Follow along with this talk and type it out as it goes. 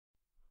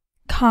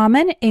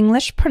Common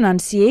English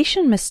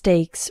pronunciation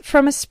mistakes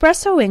from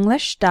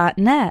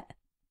espressoenglish.net.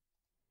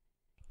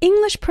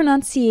 English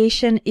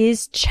pronunciation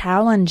is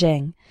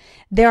challenging.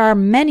 There are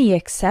many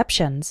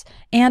exceptions,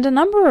 and a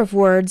number of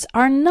words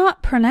are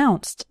not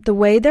pronounced the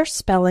way their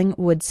spelling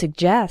would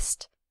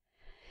suggest.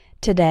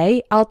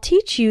 Today, I'll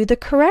teach you the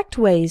correct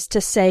ways to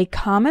say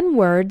common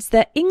words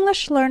that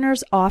English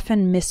learners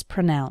often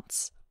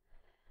mispronounce.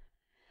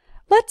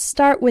 Let's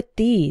start with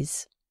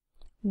these.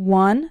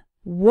 1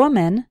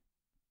 woman,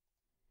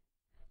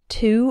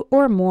 2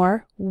 or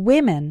more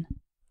women.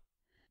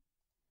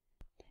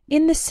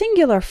 In the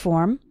singular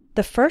form,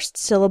 the first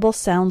syllable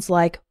sounds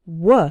like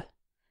w,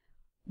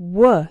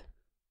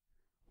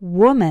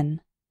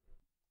 woman.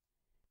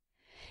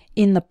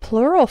 In the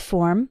plural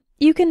form,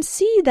 you can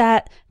see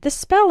that the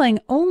spelling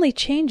only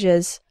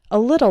changes a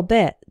little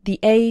bit. The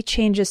A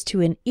changes to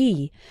an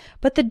E,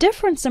 but the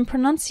difference in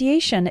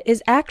pronunciation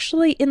is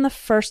actually in the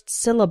first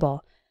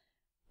syllable.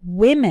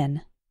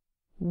 Women,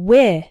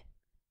 women.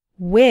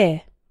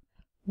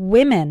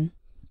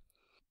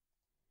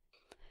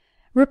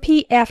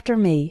 Repeat after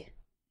me.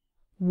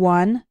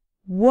 1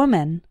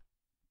 woman,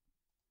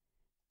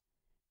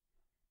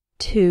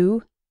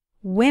 2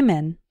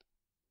 women.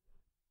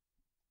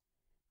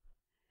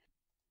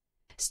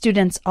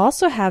 Students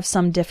also have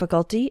some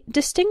difficulty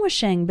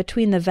distinguishing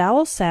between the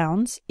vowel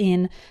sounds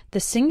in the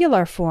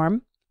singular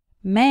form,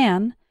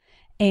 man,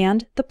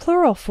 and the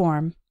plural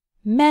form,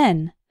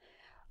 men.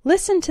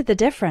 Listen to the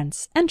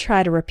difference and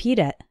try to repeat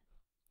it.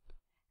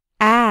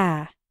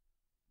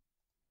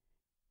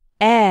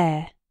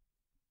 A,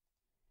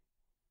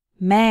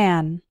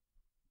 man,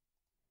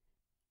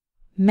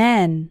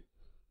 men.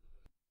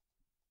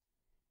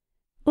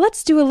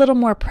 Let's do a little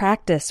more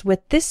practice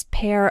with this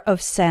pair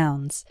of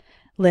sounds.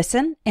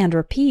 Listen and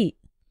repeat.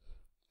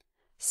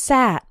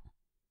 Sat,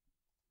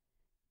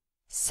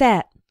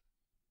 set,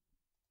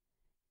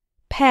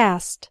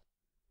 past,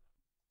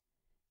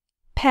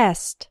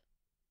 pest,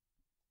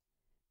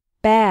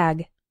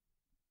 bag,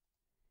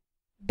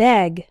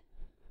 beg.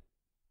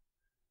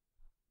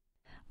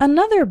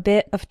 Another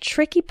bit of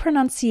tricky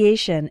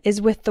pronunciation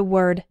is with the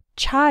word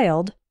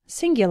child,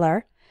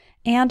 singular,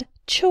 and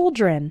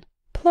children,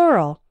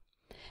 plural.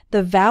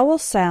 The vowel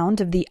sound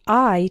of the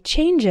I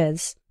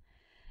changes.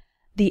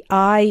 The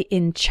I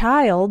in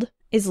child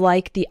is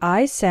like the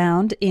I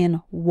sound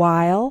in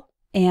while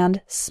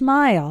and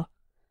smile,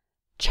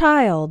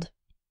 child.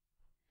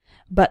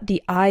 But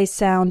the I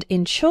sound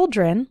in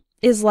children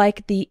is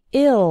like the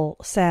ill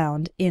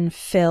sound in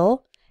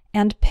fill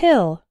and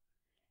pill,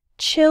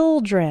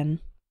 children.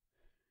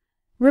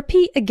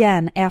 Repeat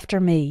again after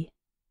me.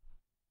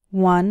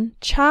 1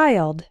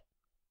 child,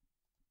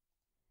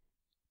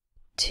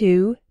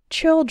 2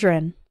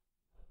 children.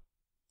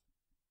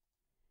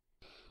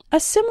 A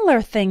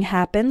similar thing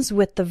happens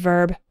with the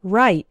verb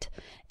write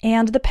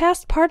and the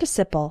past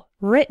participle,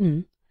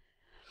 written.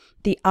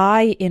 The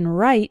I in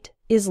write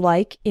is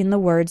like in the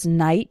words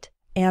night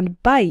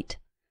and bite,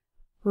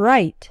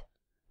 right.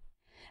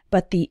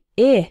 But the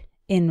I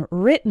in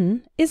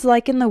written is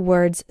like in the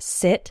words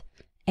sit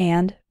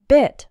and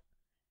bit,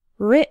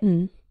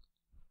 written,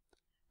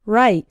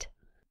 right,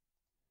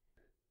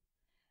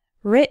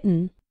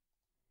 written.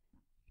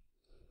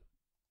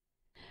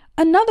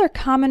 Another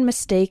common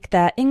mistake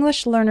that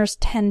English learners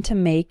tend to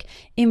make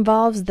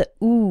involves the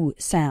oo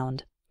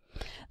sound.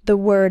 The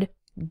word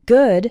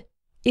good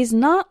is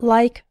not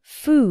like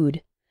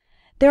food.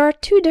 There are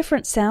 2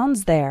 different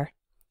sounds there.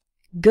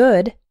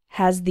 Good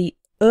has the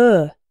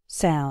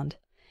sound,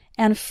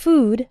 and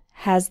food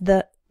has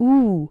the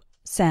oo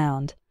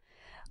sound.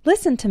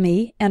 Listen to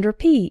me and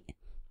repeat.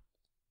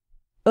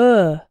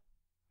 Ooh,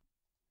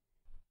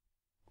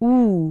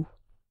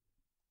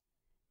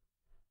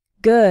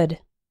 good,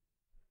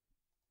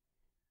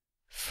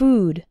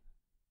 food,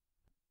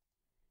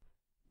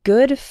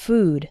 good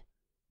food.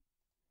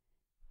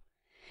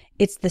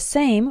 It's the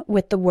same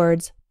with the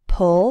words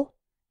pull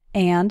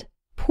and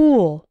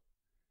pool,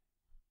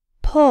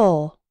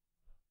 pull,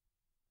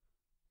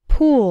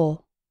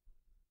 pool.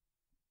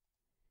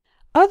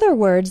 Other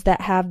words that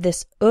have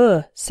this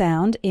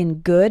sound in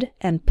good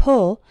and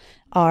pull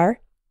are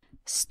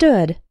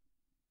stood,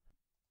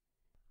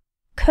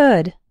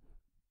 could,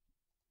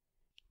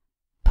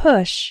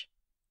 push,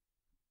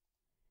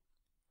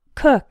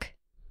 cook.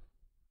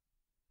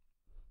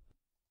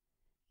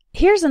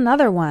 Here's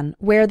another one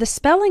where the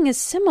spelling is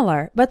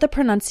similar but the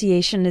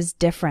pronunciation is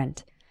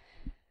different.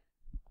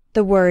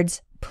 The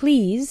words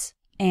please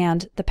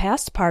and the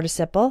past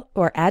participle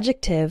or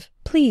adjective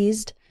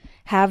pleased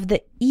have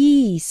the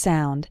E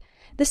sound,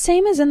 the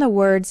same as in the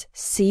words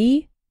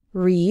see,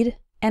 read,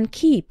 and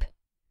keep.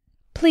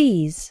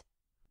 Please,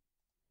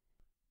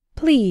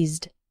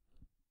 pleased.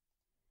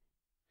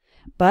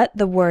 But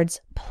the words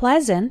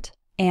pleasant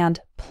and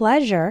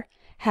pleasure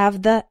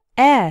have the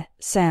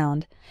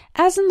sound,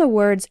 as in the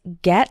words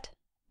get,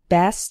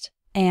 best,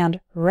 and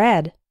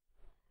read.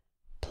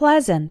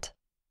 Pleasant,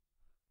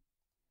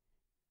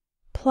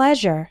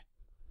 pleasure.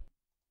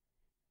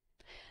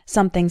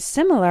 Something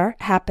similar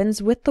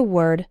happens with the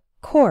word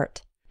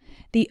court.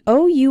 The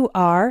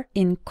O-U-R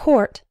in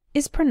court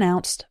is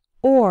pronounced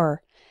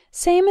or,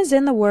 same as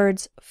in the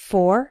words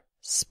for,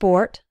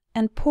 sport,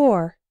 and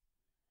poor.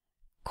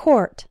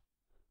 Court.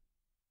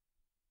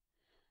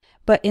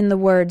 But in the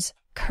words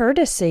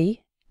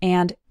courtesy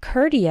and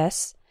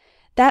courteous,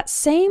 that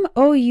same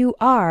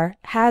O-U-R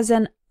has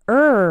an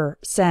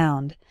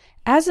sound,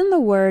 as in the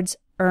words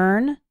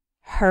earn,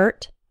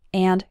 hurt,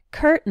 and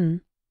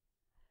curtain.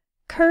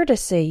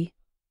 Courtesy.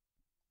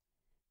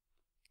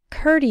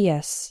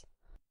 Courteous.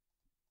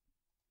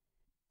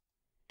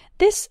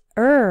 This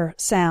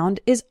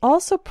sound is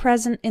also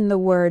present in the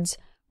words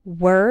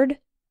word,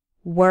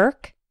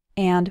 work,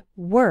 and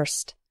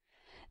worst.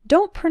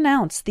 Don't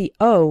pronounce the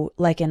O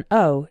like an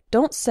O.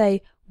 Don't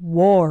say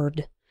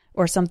ward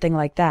or something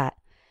like that.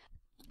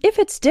 If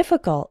it's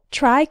difficult,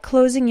 try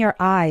closing your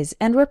eyes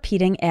and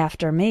repeating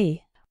after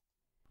me.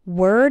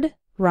 Word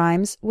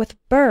rhymes with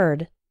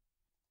bird.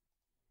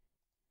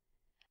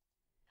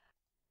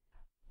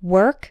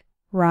 Work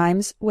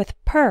rhymes with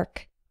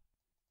perk.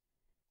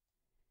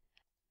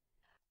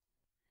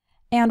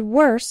 And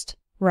worst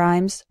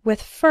rhymes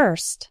with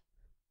first.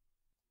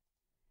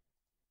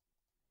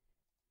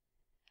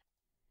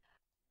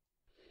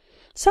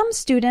 Some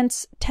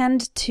students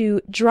tend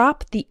to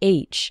drop the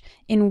H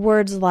in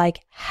words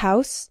like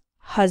house,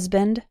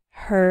 husband,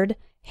 herd,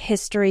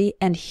 history,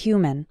 and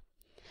human.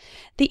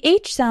 The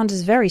H sound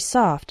is very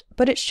soft,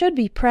 but it should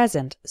be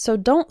present, so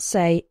don't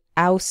say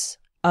ouse,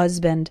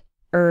 husband,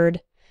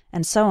 erd,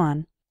 and so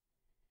on.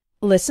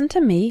 Listen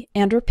to me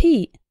and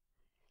repeat.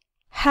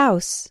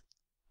 House,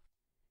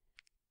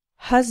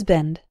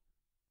 husband,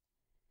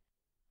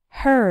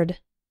 herd,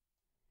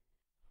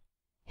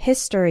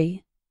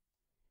 history,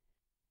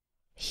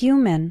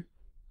 human.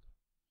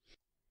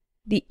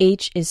 The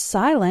H is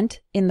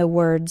silent in the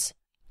words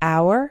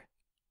hour,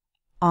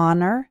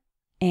 honor,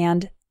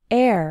 and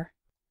air.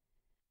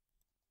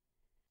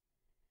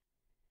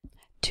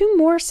 Two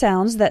more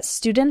sounds that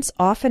students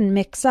often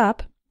mix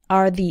up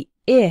are the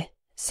I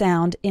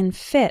sound in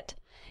fit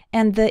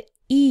and the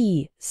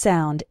E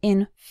sound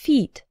in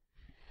feet.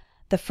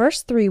 The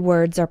first three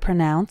words are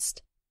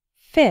pronounced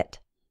fit,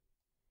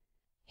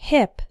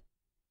 hip,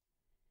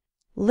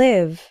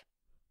 live,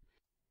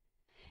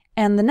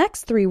 and the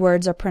next three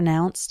words are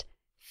pronounced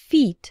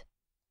feet,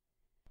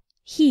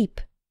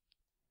 heap,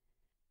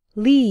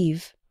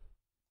 leave.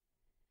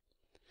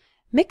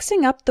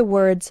 Mixing up the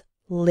words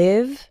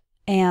live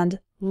and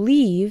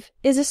leave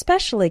is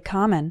especially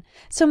common,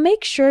 so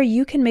make sure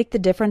you can make the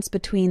difference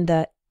between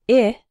the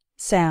I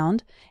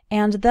sound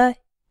and the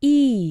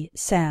E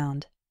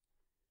sound.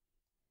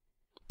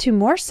 Two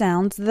more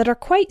sounds that are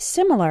quite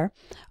similar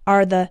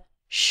are the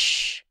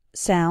sh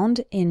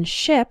sound in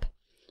ship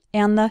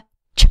and the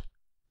ch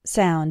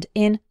sound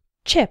in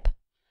chip.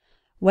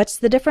 What's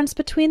the difference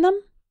between them?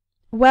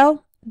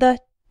 Well, the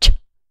ch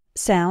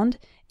sound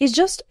is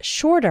just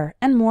shorter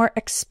and more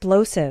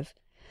explosive.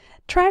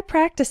 Try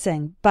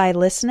practicing by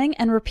listening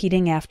and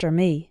repeating after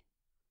me.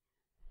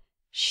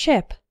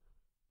 Ship,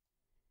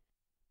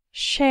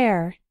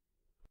 share,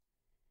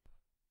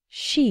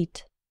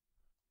 sheet,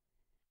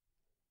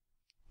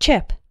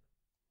 chip,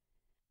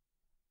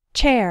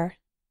 chair,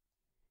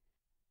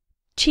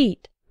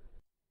 cheat.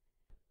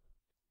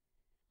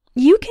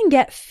 You can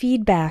get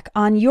feedback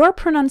on your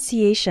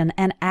pronunciation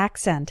and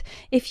accent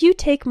if you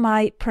take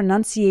my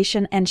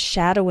pronunciation and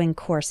shadowing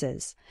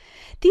courses.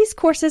 These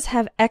courses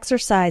have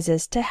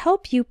exercises to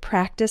help you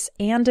practice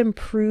and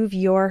improve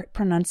your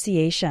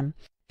pronunciation.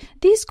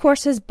 These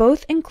courses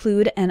both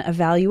include an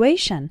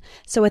evaluation,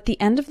 so at the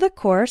end of the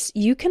course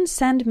you can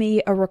send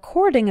me a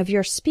recording of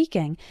your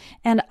speaking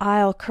and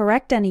I'll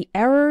correct any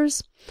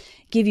errors,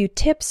 give you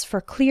tips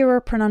for clearer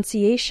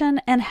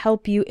pronunciation, and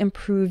help you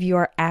improve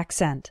your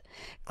accent.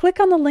 Click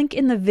on the link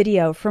in the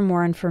video for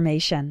more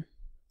information.